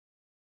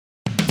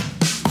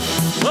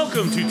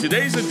Welcome to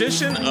today's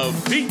edition of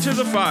Feet to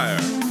the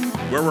Fire,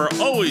 where we're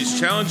always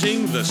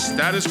challenging the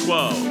status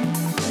quo.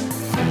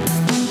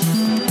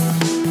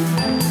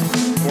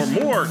 For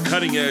more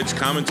cutting-edge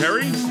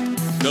commentary,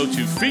 go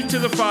to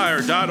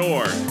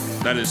feettothefire.org.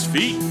 That is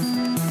feet,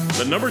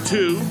 the number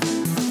 2,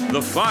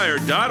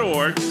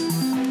 thefire.org.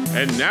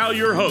 And now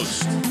your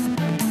host.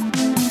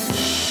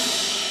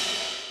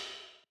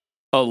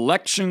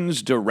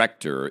 Elections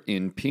director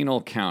in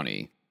Pinal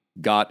County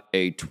got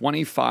a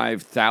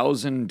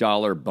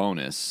 $25,000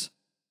 bonus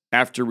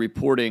after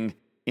reporting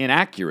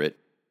inaccurate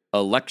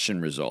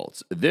election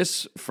results.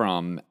 This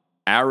from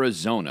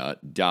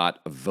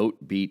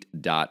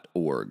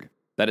arizona.votebeat.org.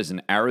 That is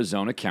in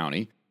Arizona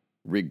County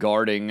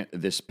regarding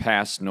this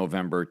past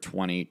November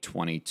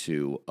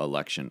 2022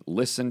 election.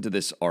 Listen to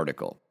this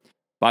article.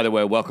 By the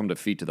way, welcome to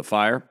Feet to the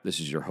Fire. This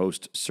is your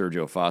host,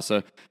 Sergio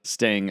Fassa,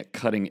 staying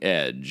cutting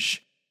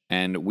edge.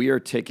 And we are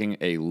taking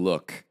a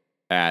look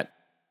at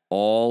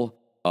all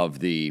of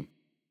the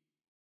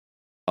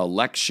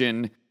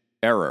election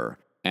error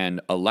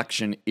and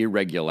election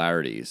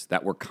irregularities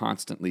that we're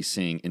constantly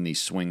seeing in these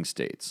swing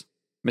states.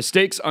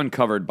 Mistakes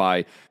uncovered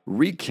by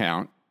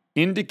Recount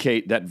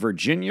indicate that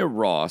Virginia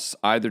Ross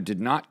either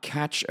did not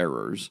catch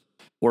errors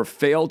or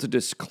failed to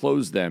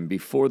disclose them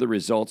before the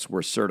results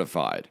were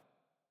certified.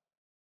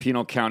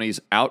 Pinal County's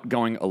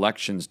outgoing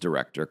elections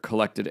director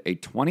collected a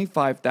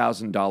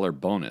 $25,000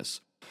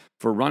 bonus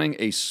for running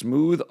a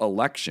smooth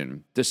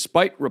election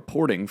despite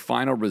reporting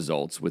final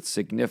results with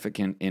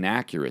significant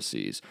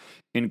inaccuracies,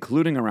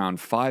 including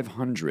around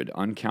 500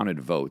 uncounted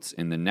votes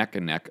in the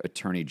neck-and-neck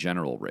attorney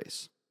general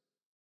race.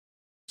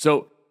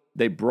 So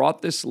they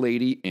brought this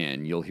lady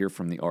in, you'll hear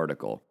from the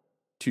article,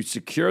 to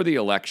secure the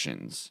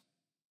elections.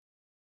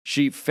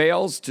 She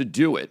fails to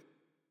do it,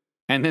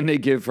 and then they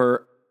give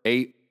her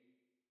a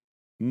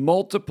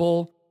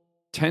multiple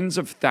tens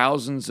of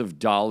thousands of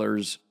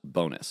dollars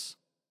bonus.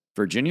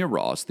 Virginia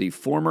Ross, the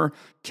former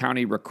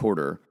county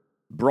recorder,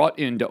 brought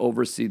in to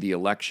oversee the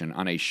election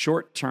on a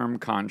short-term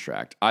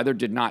contract, either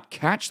did not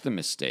catch the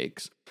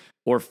mistakes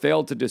or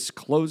failed to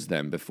disclose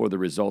them before the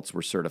results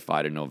were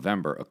certified in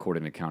November,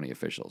 according to county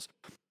officials.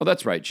 Oh,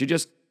 that's right. She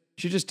just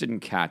didn't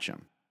catch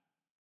them.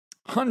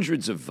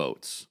 Hundreds of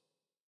votes.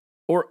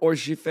 Or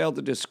she failed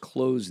to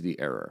disclose the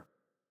error.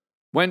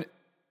 What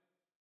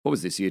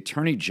was this? The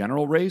attorney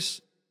general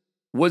race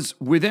was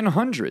within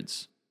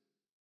hundreds.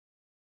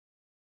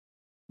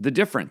 The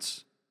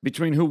difference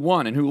between who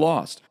won and who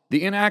lost.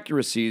 The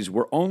inaccuracies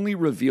were only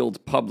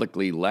revealed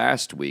publicly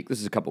last week, this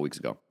is a couple weeks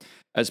ago,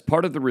 as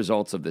part of the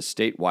results of the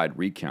statewide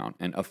recount,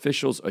 and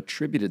officials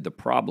attributed the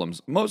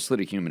problems mostly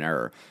to human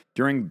error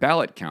during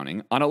ballot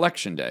counting on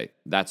Election Day.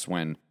 That's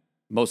when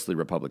mostly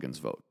Republicans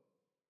vote.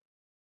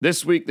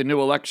 This week, the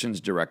new elections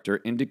director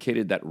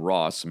indicated that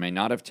Ross may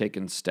not have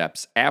taken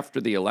steps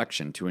after the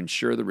election to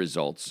ensure the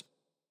results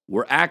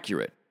were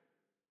accurate.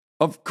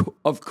 Of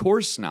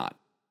course not.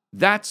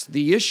 That's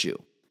the issue.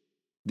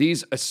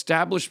 These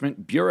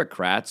establishment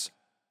bureaucrats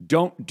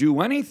don't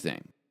do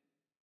anything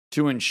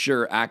to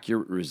ensure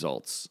accurate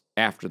results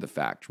after the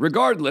fact.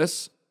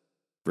 Regardless,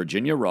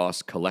 Virginia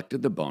Ross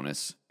collected the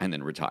bonus and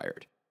then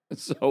retired.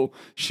 So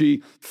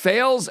she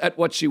fails at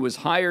what she was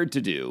hired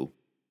to do,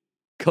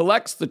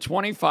 collects the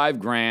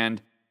 $25,000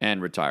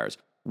 and retires.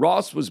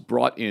 Ross was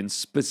brought in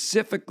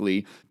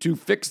specifically to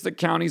fix the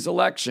county's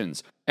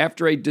elections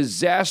after a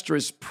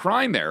disastrous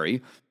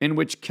primary in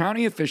which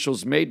county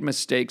officials made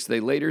mistakes they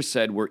later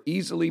said were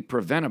easily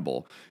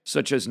preventable,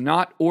 such as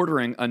not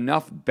ordering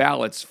enough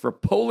ballots for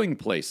polling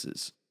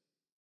places.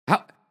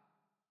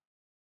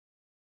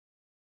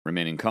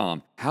 Remaining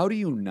calm, how do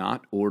you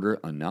not order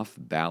enough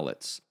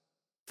ballots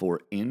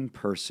for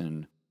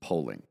in-person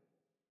polling?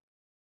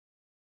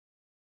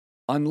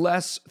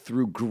 Unless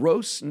through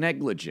gross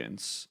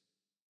negligence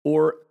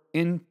or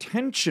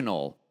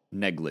intentional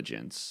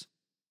negligence,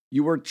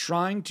 you are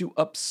trying to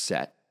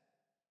upset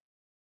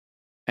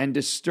and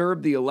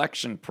disturb the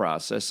election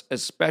process,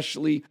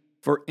 especially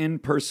for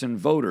in-person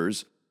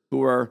voters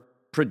who are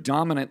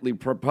predominantly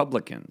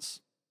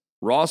Republicans.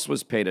 Ross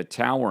was paid a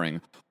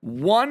towering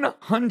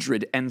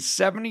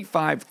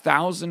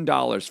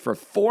 $175,000 for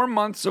 4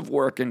 months of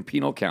work in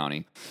Pinal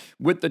County,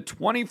 with the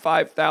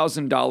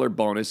 $25,000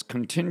 bonus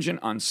contingent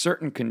on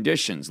certain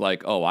conditions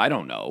like,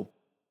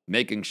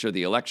 making sure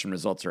the election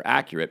results are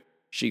accurate.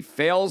 She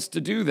fails to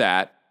do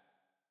that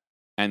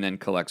and then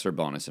collects her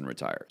bonus and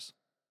retires,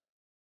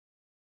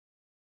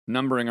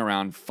 numbering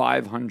around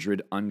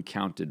 500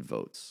 uncounted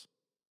votes.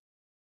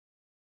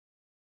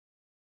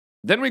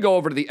 Then we go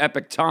over to the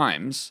Epoch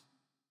Times.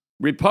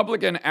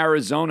 Republican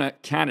Arizona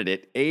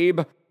candidate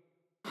Abe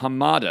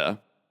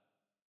Hamada,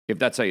 if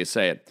that's how you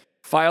say it,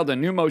 filed a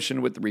new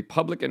motion with the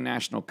Republican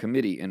National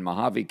Committee in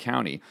Mojave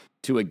County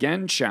to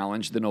again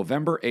challenge the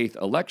November 8th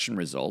election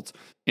results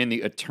in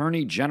the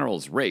Attorney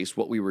General's race,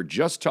 what we were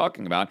just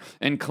talking about,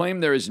 and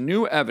claim there is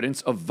new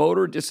evidence of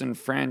voter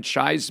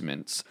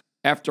disenfranchisements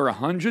after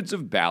hundreds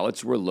of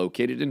ballots were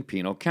located in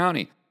Pinal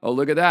County. Oh,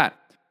 look at that.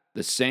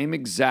 The same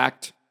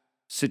exact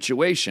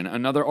situation.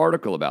 Another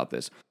article about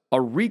this. A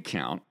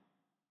recount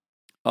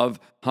of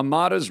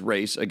Hamada's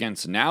race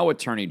against now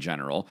Attorney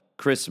General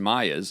Chris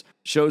Myers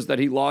shows that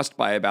he lost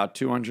by about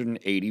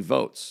 280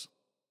 votes.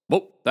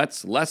 Well,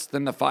 that's less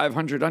than the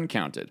 500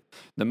 uncounted.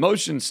 The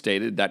motion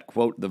stated that,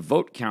 quote, the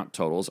vote count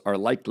totals are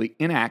likely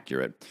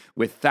inaccurate,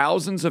 with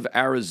thousands of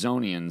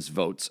Arizonians'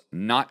 votes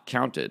not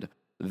counted,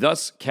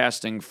 thus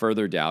casting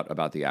further doubt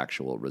about the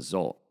actual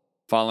result.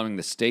 Following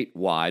the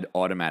statewide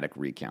automatic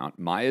recount,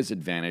 Maya's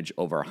advantage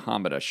over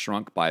Hamada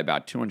shrunk by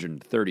about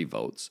 230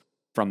 votes,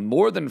 from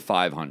more than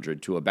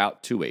 500 to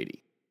about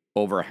 280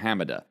 over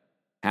Hamada.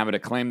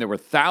 Hamada claimed there were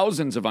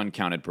thousands of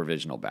uncounted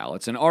provisional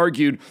ballots and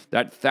argued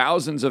that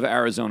thousands of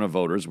Arizona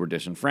voters were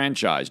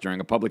disenfranchised. During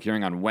a public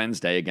hearing on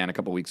Wednesday, again a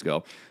couple weeks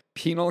ago,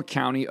 Pinal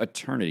County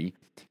Attorney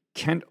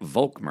Kent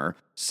Volkmer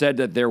said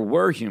that there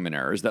were human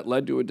errors that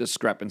led to a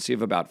discrepancy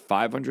of about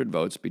 500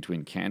 votes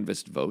between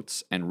canvassed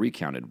votes and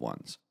recounted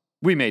ones.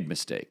 We made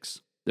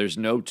mistakes. There's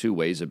no two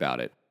ways about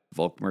it,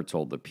 Volkmer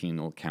told the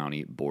Pinal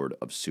County Board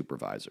of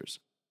Supervisors.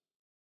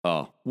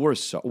 Oh, we're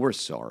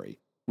sorry.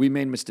 We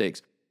made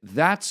mistakes.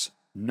 That's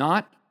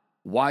not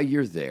why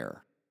you're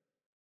there.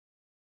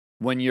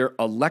 When you're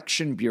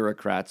election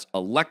bureaucrats,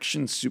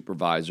 election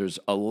supervisors,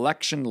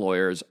 election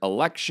lawyers,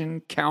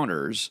 election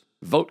counters,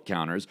 vote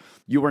counters,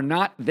 you are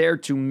not there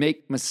to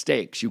make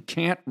mistakes. You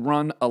can't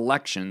run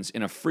elections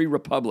in a free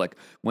republic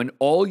when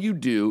all you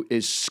do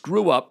is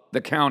screw up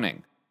the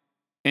counting,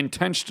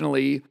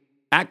 intentionally,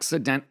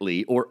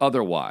 accidentally, or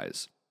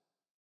otherwise.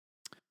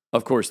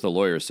 Of course, the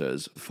lawyer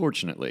says,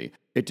 fortunately,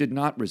 it did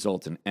not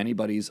result in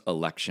anybody's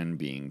election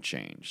being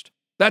changed.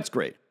 That's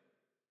great.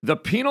 The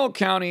Pinal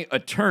County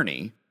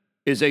attorney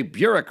is a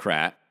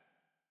bureaucrat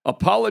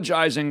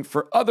apologizing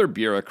for other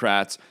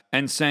bureaucrats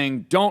and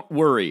saying, don't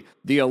worry,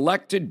 the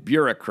elected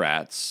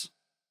bureaucrats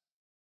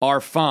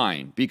are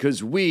fine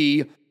because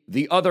we,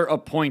 the other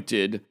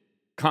appointed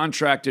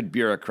contracted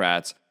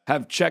bureaucrats,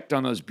 have checked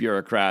on those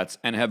bureaucrats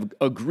and have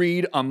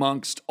agreed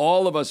amongst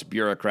all of us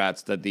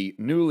bureaucrats that the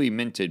newly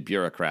minted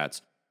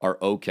bureaucrats are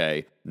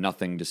okay,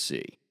 nothing to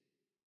see.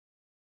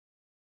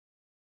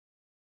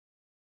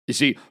 You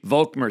see,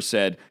 Volkmer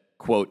said,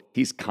 quote,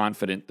 he's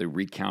confident the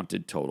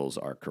recounted totals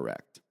are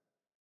correct.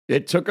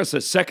 It took us a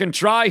second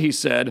try, he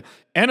said,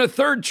 and a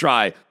third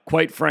try,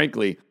 quite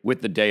frankly,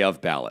 with the day of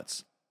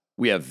ballots.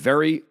 We have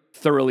very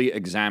thoroughly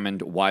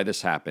examined why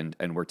this happened,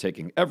 and we're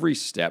taking every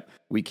step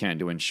we can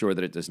to ensure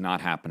that it does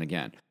not happen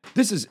again.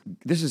 This is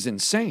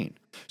insane.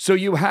 So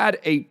you had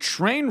a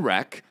train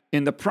wreck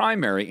in the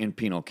primary in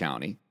Pinal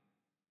County.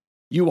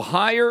 You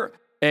hire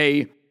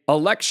a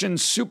election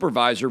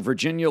supervisor,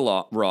 Virginia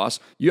Ross.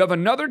 You have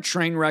another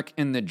train wreck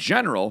in the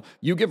general.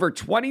 You give her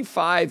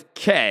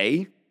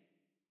 $25,000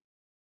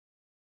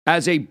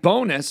 as a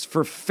bonus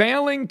for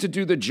failing to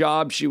do the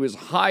job she was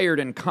hired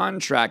and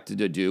contracted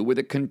to do, with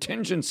a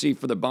contingency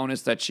for the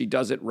bonus that she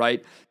does it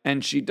right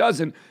and she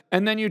doesn't.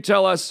 And then you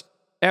tell us,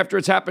 after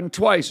it's happened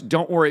twice,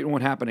 don't worry, it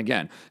won't happen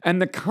again.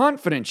 And the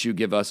confidence you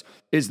give us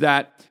is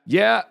that,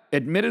 yeah,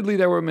 admittedly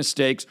there were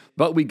mistakes,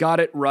 but we got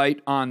it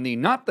right on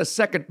not the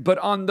second, but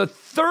on the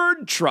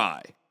third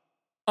try.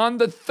 On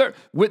the third,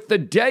 with the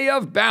day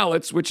of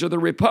ballots, which are the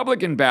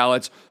Republican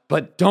ballots,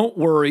 but don't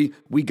worry,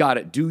 we got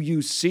it. Do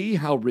you see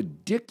how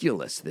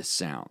ridiculous this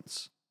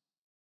sounds?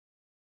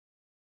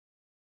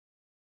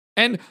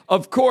 And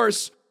of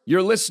course,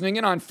 you're listening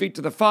in on Feet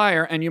to the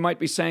Fire, and you might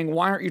be saying,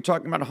 why aren't you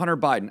talking about Hunter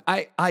Biden?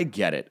 I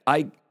get it.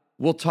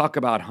 We'll talk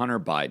about Hunter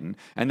Biden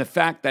and the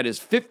fact that his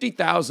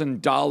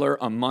 $50,000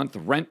 a month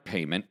rent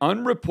payment,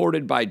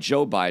 unreported by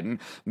Joe Biden,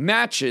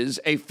 matches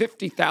a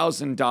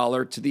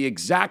 $50,000 to the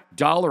exact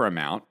dollar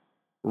amount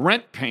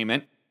rent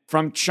payment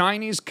from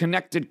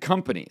Chinese-connected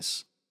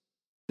companies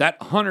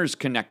that Hunter's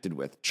connected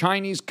with,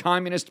 Chinese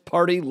Communist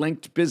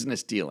Party-linked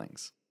business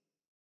dealings.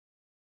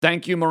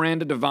 Thank you,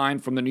 Miranda Devine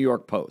from the New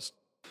York Post.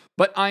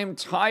 But I am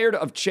tired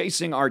of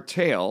chasing our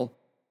tail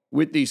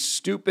with these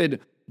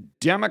stupid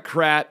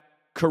Democrat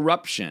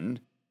corruption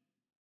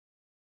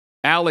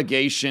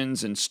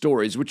allegations and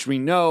stories, which we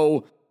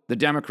know the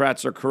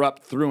Democrats are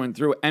corrupt through and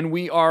through, and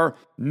we are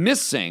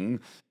missing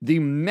the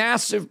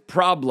massive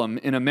problem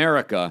in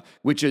America,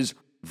 which is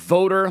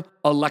voter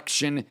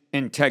election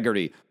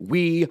integrity.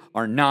 We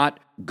are not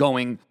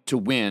going to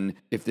win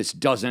if this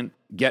doesn't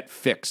get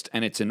fixed,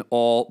 and it's in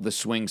all the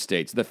swing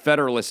states.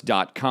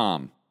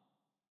 TheFederalist.com.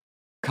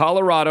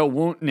 Colorado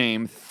won't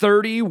name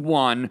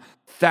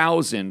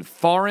 31,000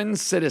 foreign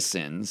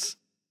citizens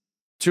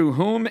to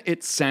whom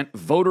it sent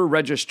voter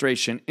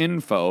registration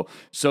info,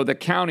 so the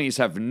counties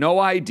have no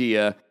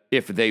idea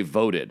if they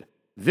voted.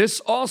 This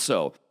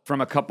also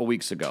from a couple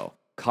weeks ago.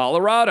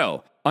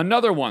 Colorado,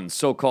 another one,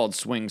 so-called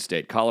swing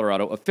state.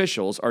 Colorado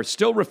officials are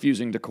still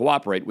refusing to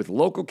cooperate with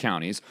local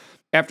counties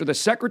after the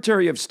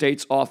Secretary of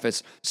State's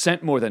office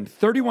sent more than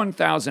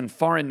 31,000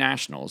 foreign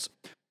nationals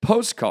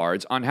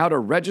postcards on how to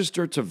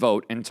register to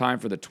vote in time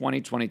for the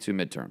 2022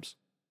 midterms.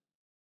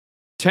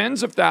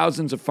 Tens of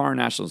thousands of foreign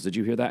nationals, did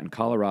you hear that, in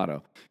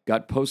Colorado,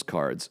 got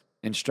postcards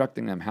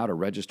instructing them how to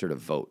register to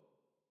vote.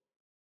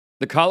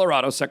 The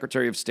Colorado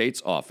Secretary of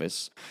State's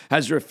office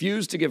has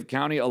refused to give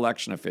county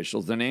election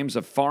officials the names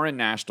of foreign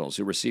nationals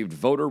who received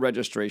voter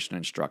registration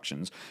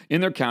instructions in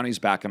their counties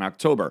back in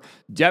October.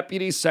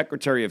 Deputy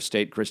Secretary of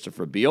State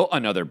Christopher Beale,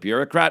 another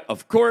bureaucrat,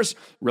 of course,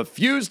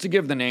 refused to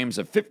give the names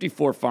of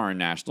 54 foreign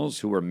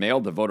nationals who were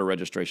mailed the voter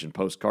registration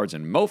postcards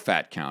in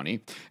Moffat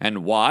County,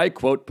 and why,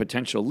 quote,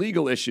 potential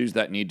legal issues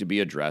that need to be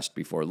addressed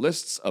before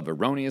lists of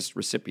erroneous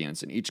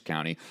recipients in each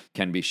county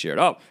can be shared.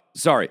 Oh,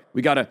 sorry,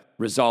 we got to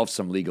resolve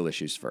some legal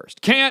issues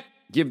first. Can't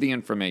give the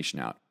information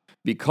out.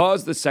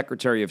 Because the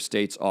Secretary of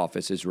State's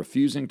office is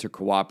refusing to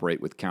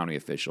cooperate with county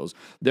officials,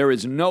 there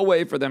is no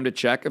way for them to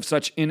check if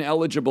such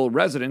ineligible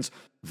residents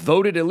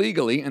voted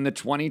illegally in the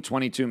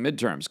 2022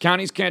 midterms.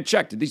 Counties can't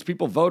check. Did these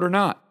people vote or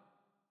not?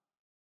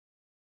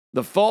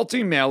 The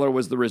faulty mailer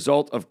was the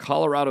result of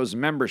Colorado's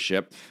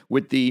membership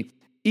with the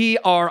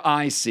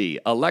ERIC,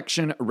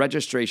 Election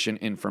Registration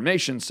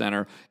Information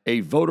Center,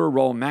 a voter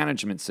roll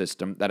management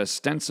system that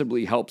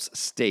ostensibly helps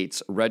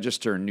states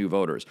register new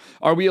voters.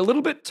 Are we a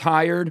little bit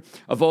tired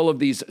of all of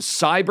these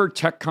cyber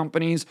tech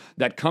companies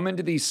that come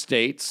into these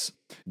states,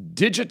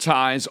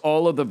 digitize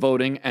all of the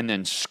voting, and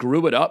then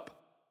screw it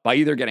up by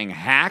either getting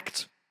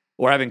hacked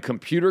or having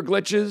computer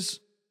glitches,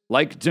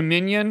 like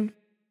Dominion,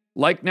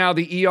 like now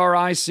the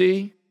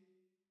ERIC?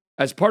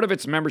 As part of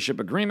its membership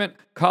agreement,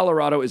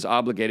 Colorado is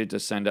obligated to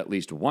send at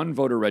least one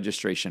voter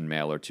registration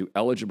mailer to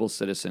eligible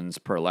citizens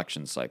per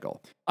election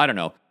cycle. I don't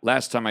know.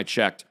 Last time I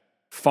checked,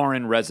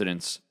 foreign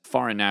residents,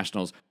 foreign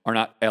nationals, are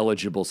not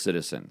eligible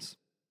citizens.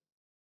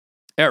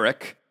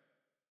 ERIC,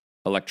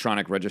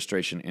 Electronic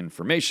Registration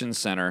Information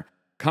Center,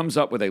 comes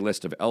up with a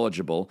list of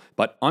eligible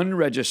but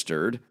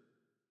unregistered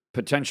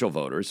potential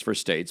voters for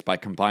states by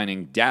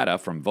combining data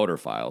from voter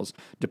files,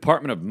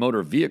 Department of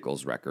Motor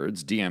Vehicles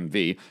records,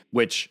 DMV,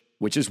 which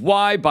is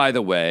why, by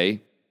the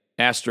way,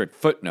 asterisk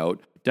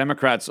footnote,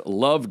 Democrats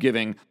love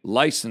giving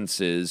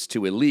licenses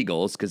to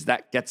illegals because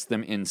that gets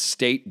them in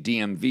state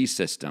DMV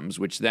systems,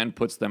 which then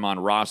puts them on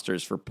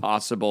rosters for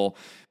possible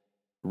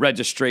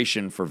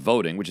registration for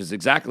voting, which is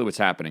exactly what's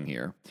happening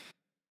here.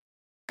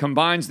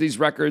 Combines these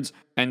records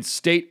and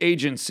state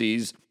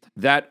agencies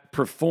that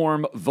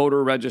perform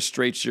voter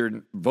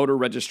registration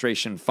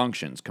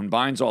functions,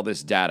 combines all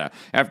this data.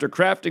 After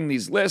crafting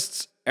these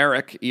lists,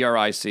 ERIC,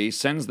 E-R-I-C,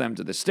 sends them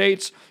to the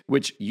states,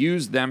 which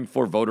use them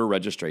for voter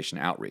registration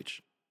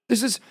outreach.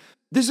 This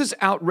is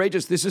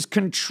outrageous. This is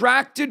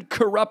contracted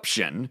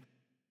corruption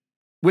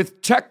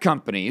with tech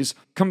companies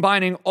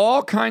combining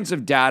all kinds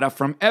of data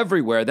from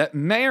everywhere that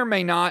may or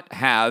may not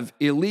have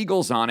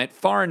illegals on it,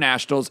 foreign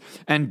nationals,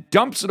 and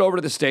dumps it over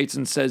to the states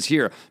and says,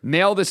 here,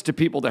 mail this to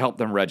people to help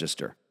them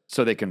register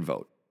so they can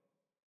vote.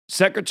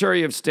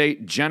 Secretary of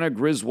State Jenna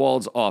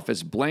Griswold's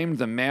office blamed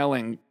the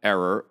mailing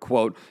error,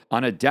 quote,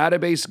 on a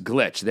database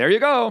glitch. There you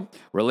go.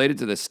 Related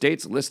to the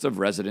state's list of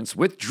residents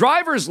with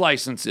driver's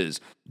licenses.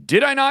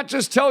 Did I not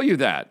just tell you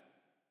that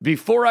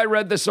before I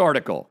read this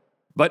article?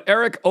 But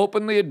ERIC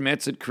openly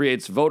admits it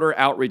creates voter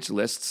outreach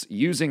lists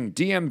using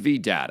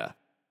DMV data.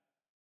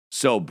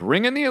 So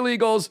bring in the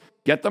illegals,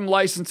 get them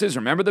licenses.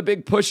 Remember the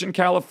big push in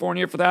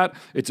California for that?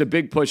 It's a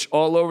big push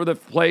all over the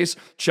place.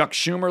 Chuck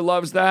Schumer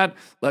loves that.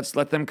 Let's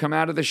let them come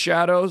out of the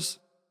shadows.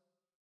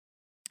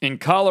 In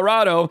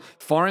Colorado,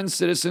 foreign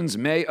citizens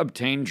may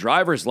obtain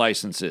driver's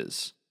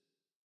licenses.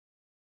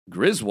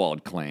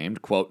 Griswold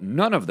claimed, quote,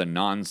 none of the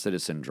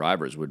non-citizen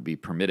drivers would be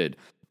permitted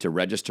to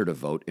register to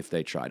vote if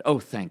they tried. Oh,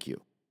 thank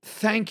you.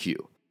 Thank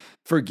you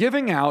for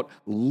giving out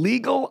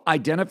legal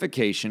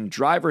identification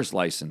driver's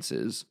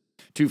licenses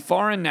to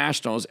foreign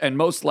nationals and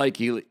most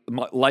likely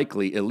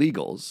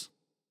illegals,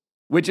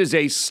 which is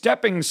a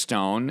stepping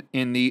stone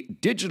in the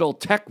digital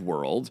tech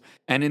world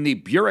and in the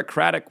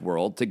bureaucratic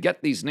world to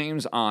get these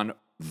names on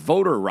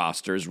voter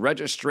rosters,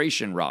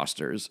 registration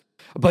rosters.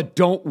 But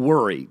don't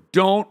worry.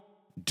 Don't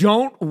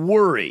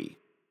worry.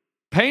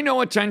 Pay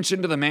no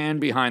attention to the man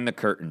behind the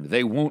curtain.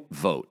 They won't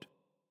vote.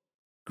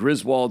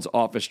 Griswold's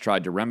office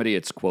tried to remedy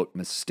its, quote,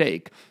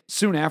 mistake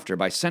soon after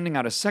by sending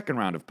out a second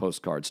round of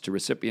postcards to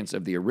recipients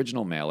of the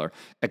original mailer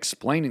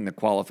explaining the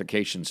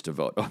qualifications to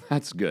vote. Oh,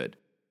 that's good.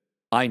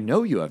 I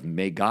know you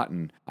may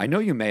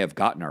have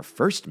gotten our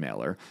first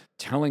mailer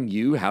telling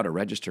you how to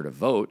register to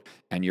vote,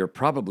 and you're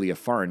probably a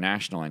foreign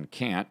national and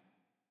can't.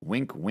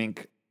 Wink,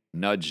 wink,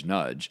 nudge,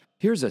 nudge.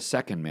 Here's a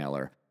second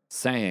mailer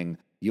saying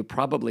you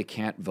probably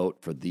can't vote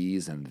for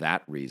these and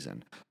that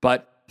reason.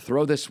 But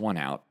throw this one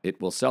out.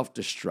 It will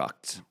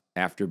self-destruct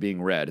after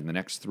being read in the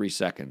next 3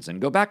 seconds,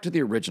 and go back to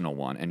the original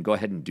one and go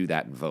ahead and do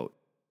that and vote.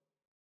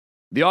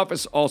 The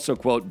office also,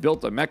 quote,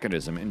 built a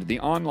mechanism into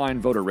the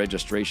online voter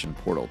registration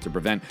portal to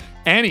prevent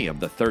any of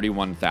the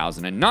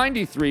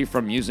 31,093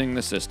 from using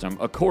the system,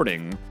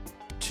 according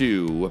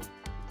to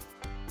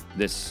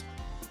this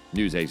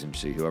news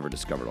agency, whoever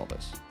discovered all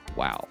this.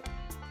 Wow.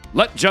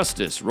 Let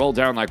justice roll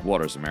down like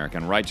waters, America,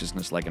 and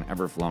righteousness like an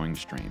ever-flowing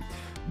stream.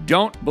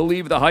 Don't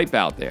believe the hype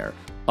out there.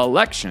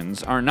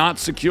 Elections are not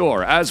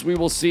secure, as we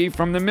will see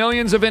from the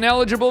millions of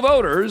ineligible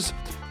voters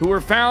who were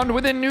found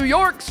within New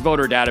York's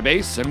voter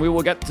database, and we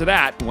will get to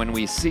that when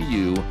we see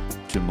you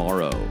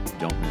tomorrow.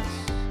 Don't miss.